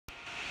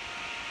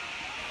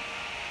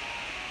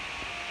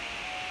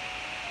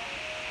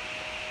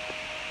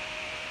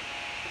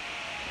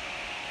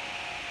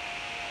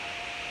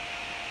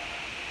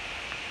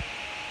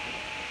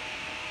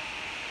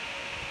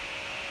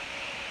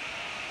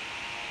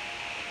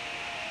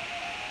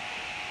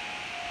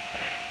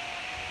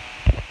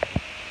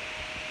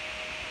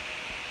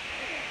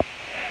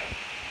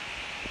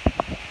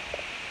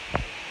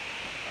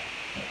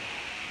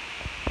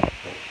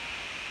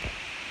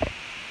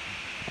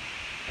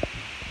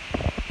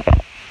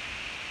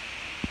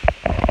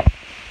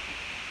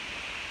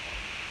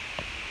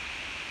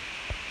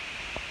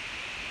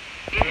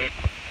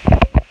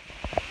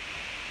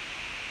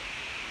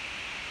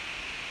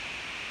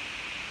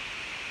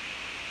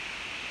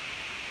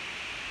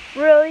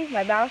Really?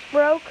 My mouse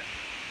broke?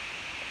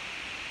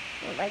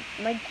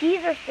 My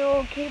keys are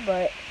still okay,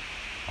 but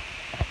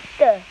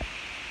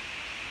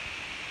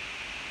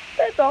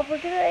that's all for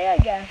today, I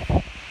guess.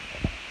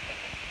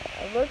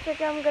 It looks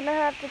like I'm gonna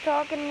have to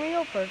talk in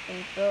real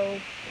person, so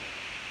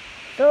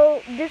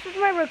this was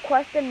my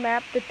requested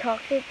map, the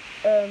toxic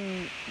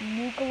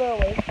nuclear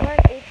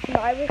wasteland. It's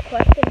my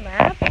requested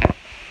map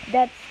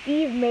that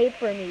Steve made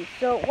for me.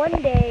 So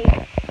one day,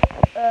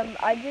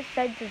 I just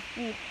said to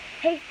Steve,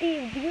 "Hey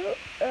Steve,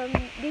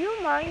 do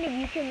you mind if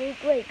you can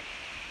make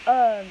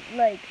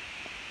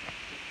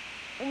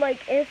like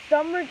a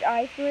submerged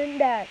Iceland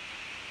that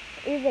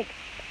is with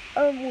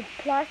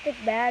plastic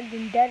bags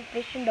and dead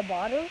fish in the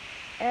bottom?"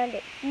 And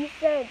he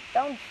said,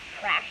 "Sounds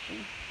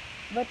trashy."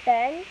 But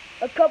then,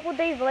 a couple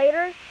days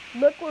later,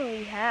 look what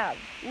we have.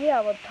 We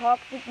have a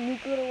toxic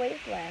nuclear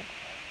wasteland.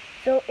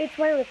 So it's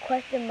my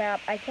requested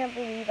map. I can't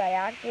believe I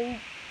actually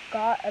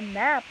got a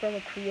map from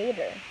a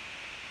creator.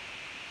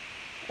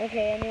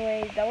 Okay,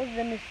 anyways, that was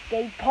an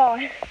escape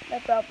pod.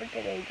 That's all for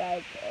today,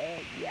 guys.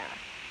 Yeah.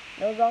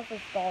 That was also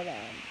Fall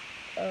Down.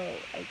 Oh,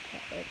 I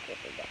can't. Let's get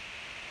it.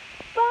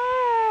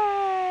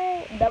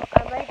 Bye!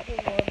 I might do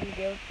more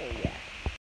videos, so yeah.